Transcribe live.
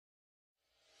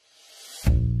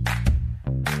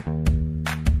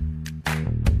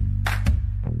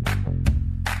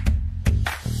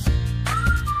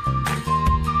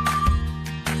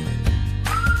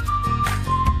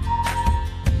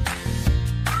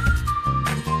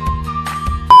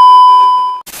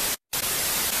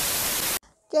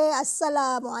Okay,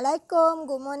 Assalamualaikum.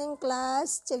 Good morning,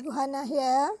 class. Cikgu Hana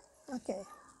here. Okay.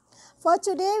 For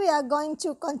today, we are going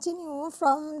to continue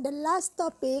from the last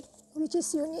topic, which is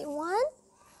Unit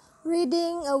 1,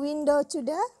 reading a window to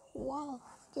the wall.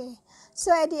 Okay.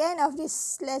 So at the end of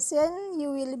this lesson,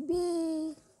 you will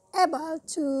be able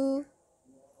to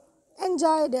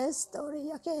enjoy the story.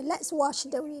 Okay, let's watch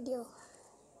the video.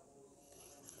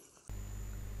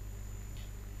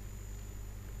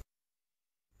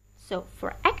 So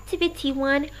for activity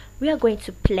 1, we are going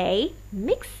to play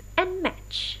mix and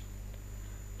match.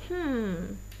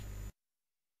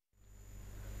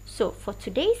 So for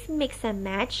today's mix and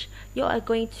match, you are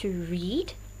going to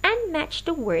read and match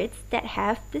the words that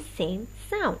have the same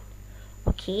sound.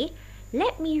 Okay,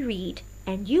 let me read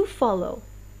and you follow.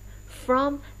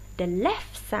 From the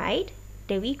left side,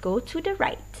 then we go to the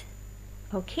right.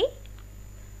 Okay?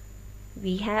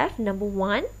 We have number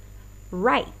 1,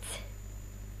 right.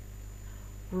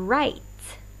 Right.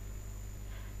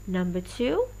 Number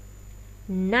 2,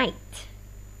 night.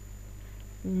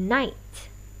 Night.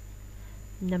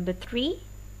 Number 3,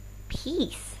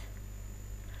 peace.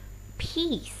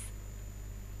 Peace.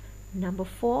 Number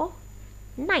 4,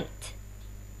 night.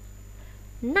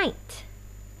 Night.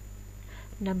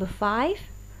 Number 5,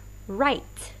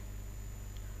 right.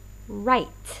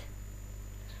 Right.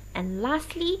 And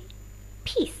lastly,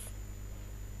 peace.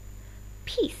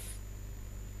 Peace.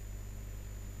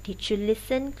 Did you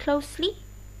listen closely?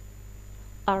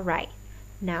 Alright,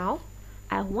 now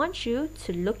I want you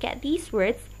to look at these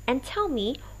words and tell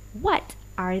me, what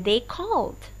are they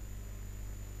called?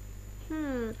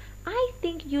 I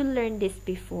think you learned this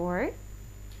before.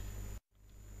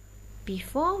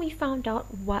 Before we found out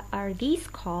what are these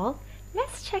called,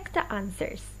 let's check the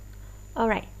answers.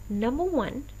 Alright, number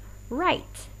 1,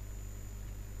 write.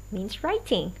 Means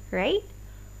writing, right?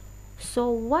 So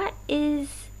what is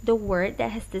the word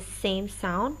that has the same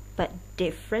sound but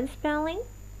different spelling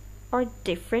or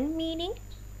different meaning?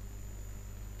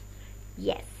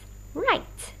 Yes, right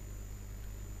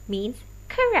means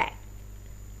correct.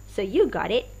 So you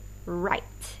got it right.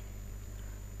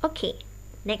 Okay,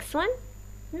 next one,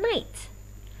 knight.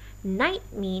 Knight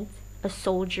means a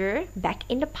soldier back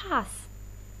in the past.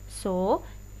 So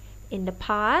in the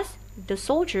past, the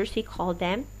soldiers, we call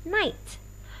them knight.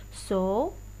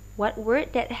 So what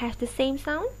word that has the same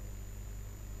sound?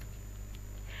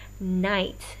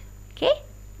 Night. Okay?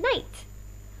 Night.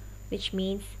 Which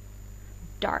means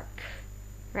dark.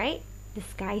 Right? The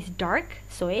sky is dark,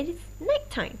 so it is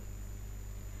nighttime.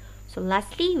 So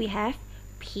lastly, we have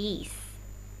peace.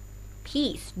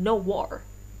 Peace, no war.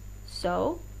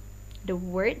 So the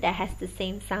word that has the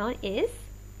same sound is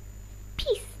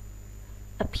piece.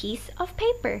 A piece of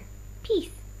paper.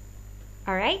 Piece.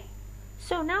 Alright?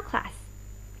 So now class,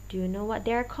 do you know what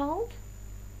they are called?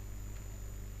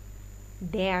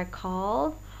 They are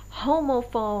called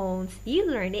homophones. You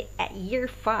learned it at year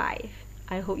 5.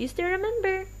 I hope you still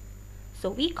remember. So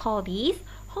we call these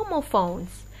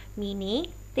homophones,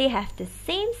 meaning they have the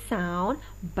same sound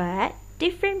but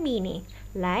different meaning,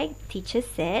 like teacher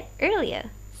said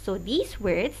earlier. So these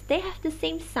words, they have the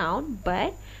same sound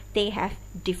but they have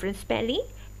different spelling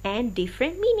and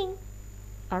different meaning.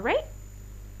 Alright?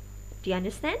 Do you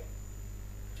understand?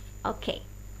 Okay.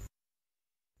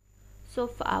 So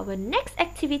for our next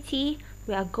activity,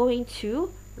 we are going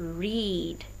to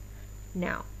read.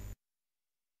 Now,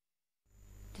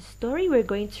 the story we're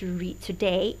going to read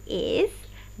today is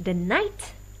The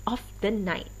Night of the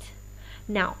Night.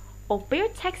 Now, open your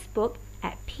textbook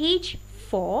at page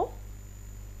 4.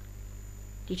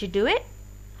 Did you do it?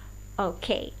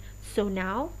 Okay, so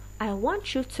now I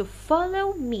want you to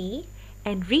follow me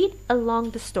and read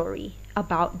along the story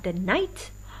about the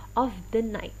night of the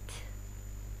night.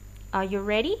 Are you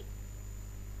ready?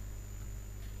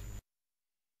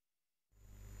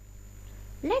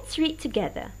 Let's read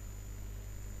together.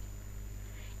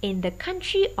 In the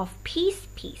country of peace,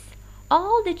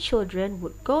 all the children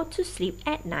would go to sleep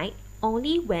at night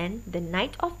only when the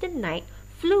night of the night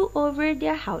flew over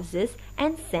their houses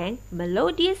and sang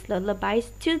melodious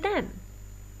lullabies to them.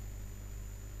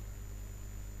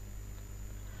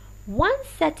 One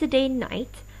Saturday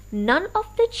night, none of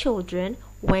the children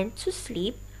went to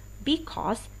sleep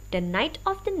because the night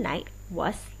of the night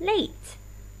was late.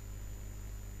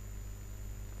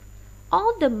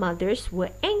 All the mothers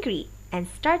were angry and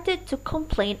started to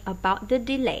complain about the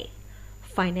delay.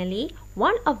 Finally,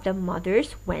 one of the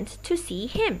mothers went to see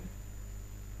him.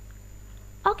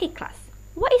 Okay, class,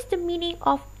 what is the meaning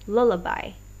of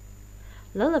lullaby?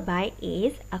 Lullaby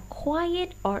is a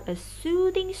quiet or a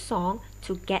soothing song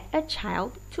to get a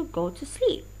child to go to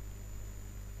sleep.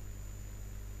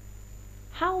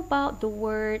 How about the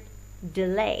word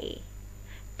delay?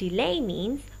 Delay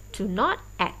means to not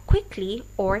act quickly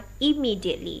or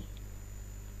immediately.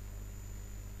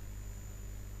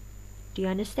 Do you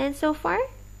understand so far?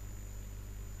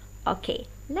 Okay,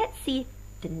 let's see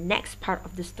the next part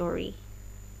of the story.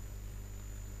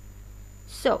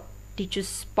 So, did you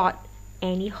spot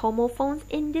any homophones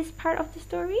in this part of the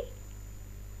story?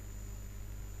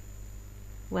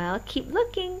 Well, keep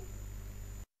looking.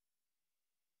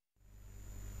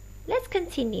 Let's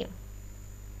continue.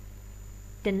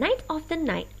 The Knight of the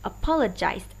Night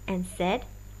apologized and said,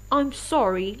 "I'm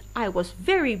sorry, I was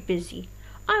very busy.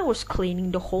 I was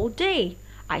cleaning the whole day.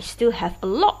 I still have a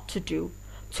lot to do.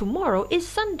 Tomorrow is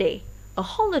Sunday, a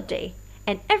holiday,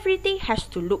 and everything has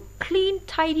to look clean,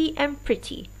 tidy, and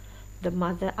pretty." The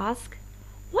mother asked,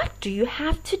 "What do you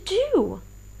have to do?"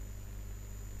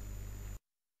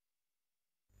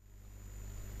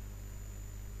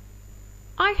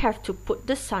 "I have to put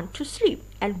the sun to sleep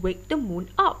and wake the moon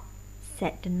up,"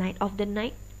 said the Knight of the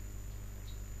Night.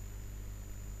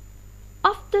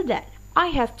 "After that, I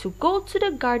have to go to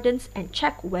the gardens and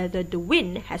check whether the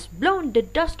wind has blown the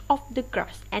dust off the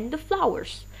grass and the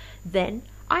flowers. Then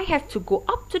I have to go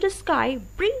up to the sky,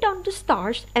 bring down the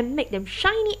stars, and make them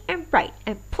shiny and bright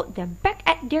and put them back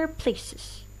at their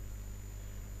places."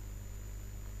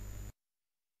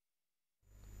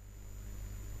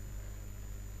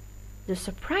 The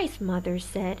surprised mother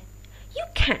said, "You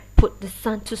can't put the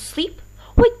sun to sleep,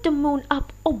 wake the moon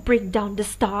up, or bring down the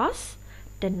stars."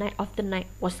 The Knight of the Night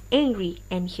was angry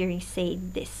and hearing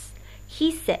saying this.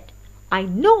 He said, "I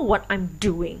know what I'm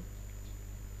doing."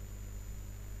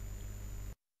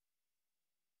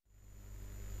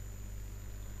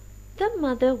 The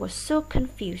mother was so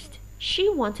confused. She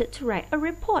wanted to write a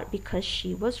report because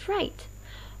she was right.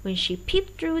 When she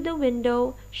peeped through the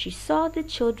window, she saw the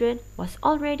children was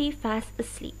already fast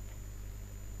asleep.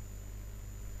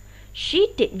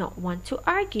 She did not want to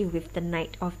argue with the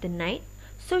Knight of the Night,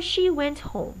 so she went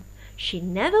home. She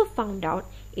never found out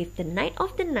if the Knight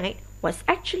of the Night was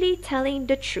actually telling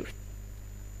the truth.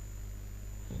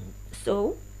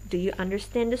 So, do you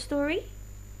understand the story?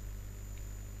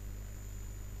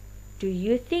 Do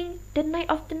you think the Knight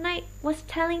of the Night was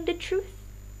telling the truth?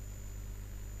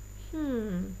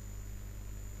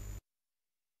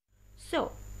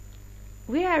 So,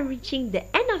 we are reaching the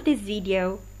end of this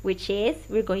video, which is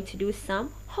we're going to do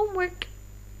some homework.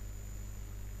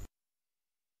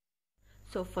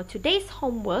 So for today's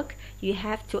homework, you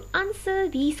have to answer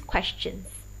these questions.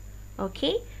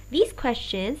 Okay? These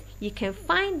questions, you can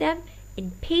find them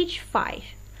in page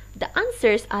 5. The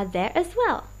answers are there as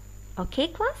well. Okay,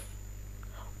 class?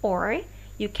 Or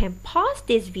you can pause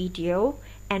this video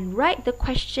and write the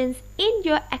questions in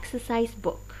your exercise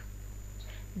book.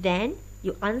 Then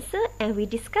you answer and we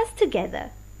discuss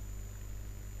together.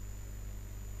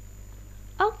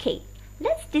 Okay,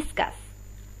 let's discuss.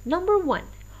 Number 1.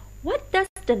 What does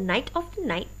the Knight of the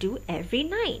Night do every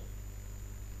night?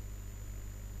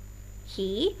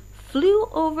 He flew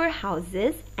over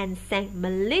houses and sang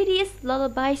melodious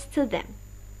lullabies to them.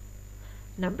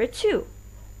 Number 2.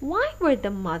 Why were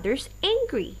the mothers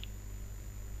angry?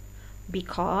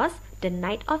 Because the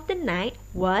Knight of the Night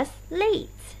was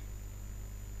late.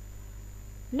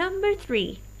 Number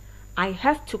 3. I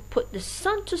have to put the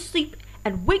sun to sleep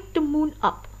and wake the moon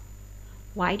up.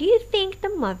 Why do you think the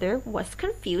mother was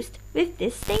confused with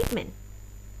this statement?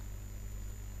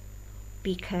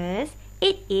 Because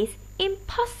it is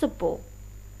impossible.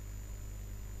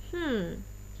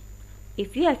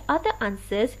 If you have other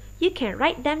answers, you can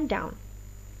write them down.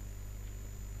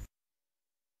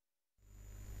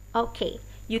 Okay,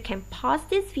 you can pause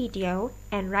this video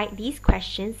and write these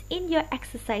questions in your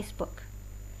exercise book.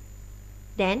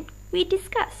 Then we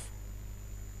discuss.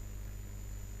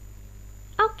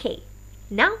 Okay,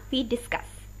 now we discuss.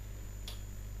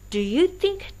 Do you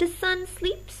think the sun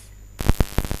sleeps?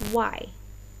 Why?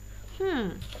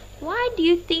 Why do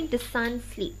you think the sun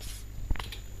sleeps?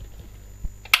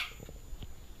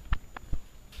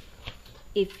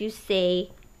 If you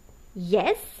say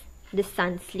yes, the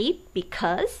sun sleeps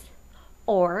because,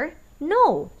 or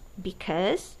no,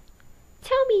 because,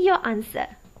 tell me your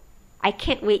answer. I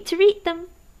can't wait to read them.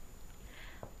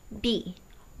 B.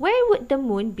 Where would the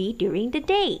moon be during the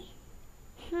day?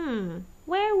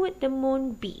 Where would the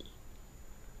moon be?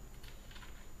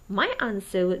 My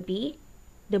answer would be,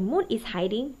 the moon is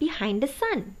hiding behind the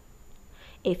sun.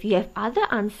 If you have other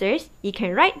answers, you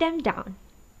can write them down.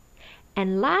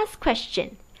 And last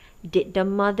question, did the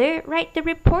mother write the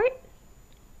report?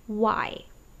 Why?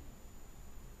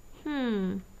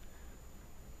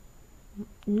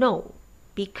 No,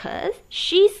 because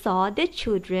she saw the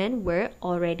children were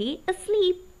already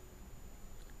asleep.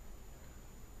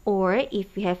 Or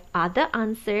if you have other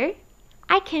answer,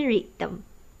 I can read them.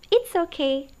 It's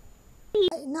okay.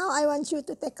 Now I want you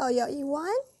to take out your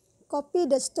E1, copy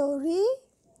the story,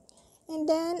 and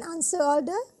then answer all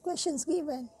the questions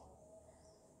given.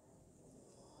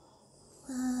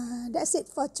 That's it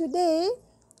for today.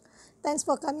 Thanks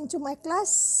for coming to my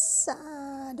class.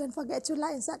 Don't forget to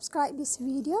like and subscribe this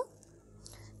video.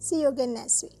 See you again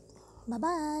next week.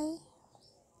 Bye-bye.